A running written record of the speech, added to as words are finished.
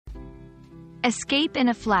Escape in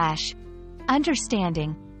a flash.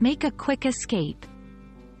 Understanding, make a quick escape.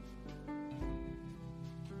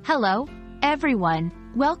 Hello, everyone.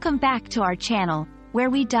 Welcome back to our channel, where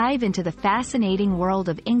we dive into the fascinating world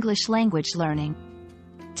of English language learning.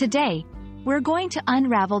 Today, we're going to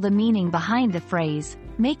unravel the meaning behind the phrase,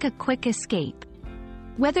 make a quick escape.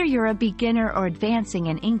 Whether you're a beginner or advancing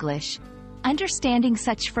in English, understanding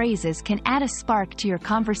such phrases can add a spark to your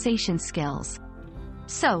conversation skills.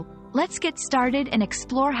 So, let's get started and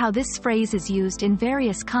explore how this phrase is used in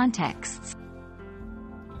various contexts.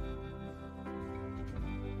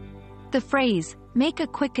 The phrase, make a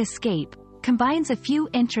quick escape, combines a few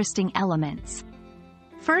interesting elements.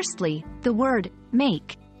 Firstly, the word,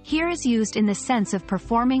 make, here is used in the sense of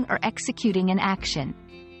performing or executing an action.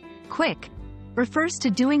 Quick refers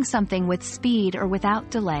to doing something with speed or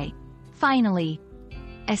without delay. Finally,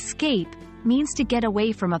 escape means to get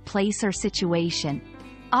away from a place or situation,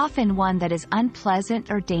 often one that is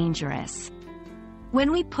unpleasant or dangerous.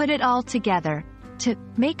 When we put it all together, to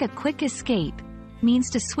make a quick escape means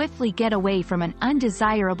to swiftly get away from an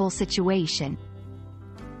undesirable situation.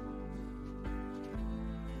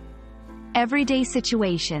 Everyday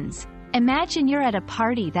situations. Imagine you're at a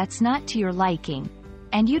party that's not to your liking,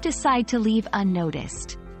 and you decide to leave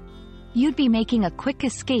unnoticed. You'd be making a quick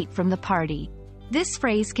escape from the party. This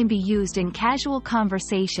phrase can be used in casual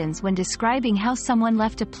conversations when describing how someone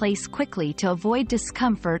left a place quickly to avoid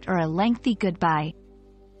discomfort or a lengthy goodbye.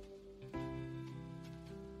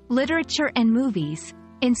 Literature and movies.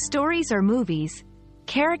 In stories or movies,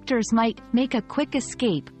 characters might make a quick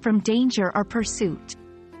escape from danger or pursuit.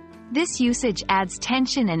 This usage adds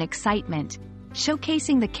tension and excitement,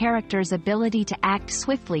 showcasing the character's ability to act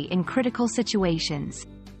swiftly in critical situations.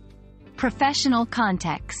 Professional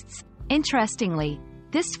contexts. Interestingly,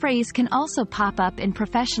 this phrase can also pop up in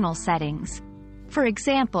professional settings. For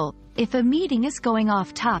example, if a meeting is going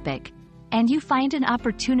off topic, and you find an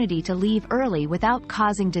opportunity to leave early without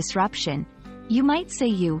causing disruption, you might say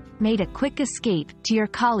you made a quick escape to your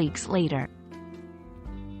colleagues later.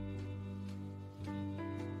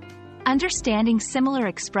 Understanding similar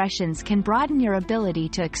expressions can broaden your ability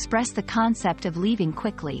to express the concept of leaving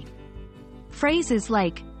quickly. Phrases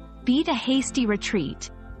like, beat a hasty retreat,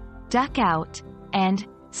 duck out, and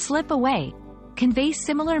slip away convey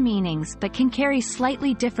similar meanings but can carry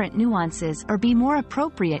slightly different nuances or be more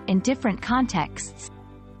appropriate in different contexts.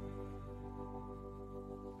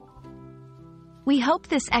 We hope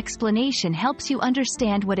this explanation helps you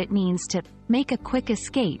understand what it means to make a quick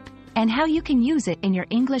escape, and how you can use it in your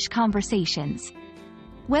English conversations.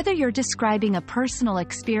 Whether you're describing a personal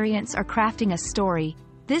experience or crafting a story,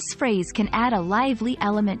 this phrase can add a lively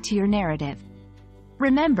element to your narrative.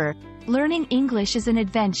 Remember, learning English is an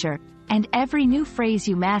adventure, and every new phrase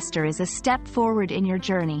you master is a step forward in your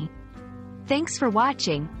journey. Thanks for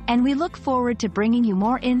watching, and we look forward to bringing you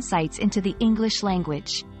more insights into the English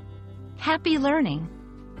language. Happy learning!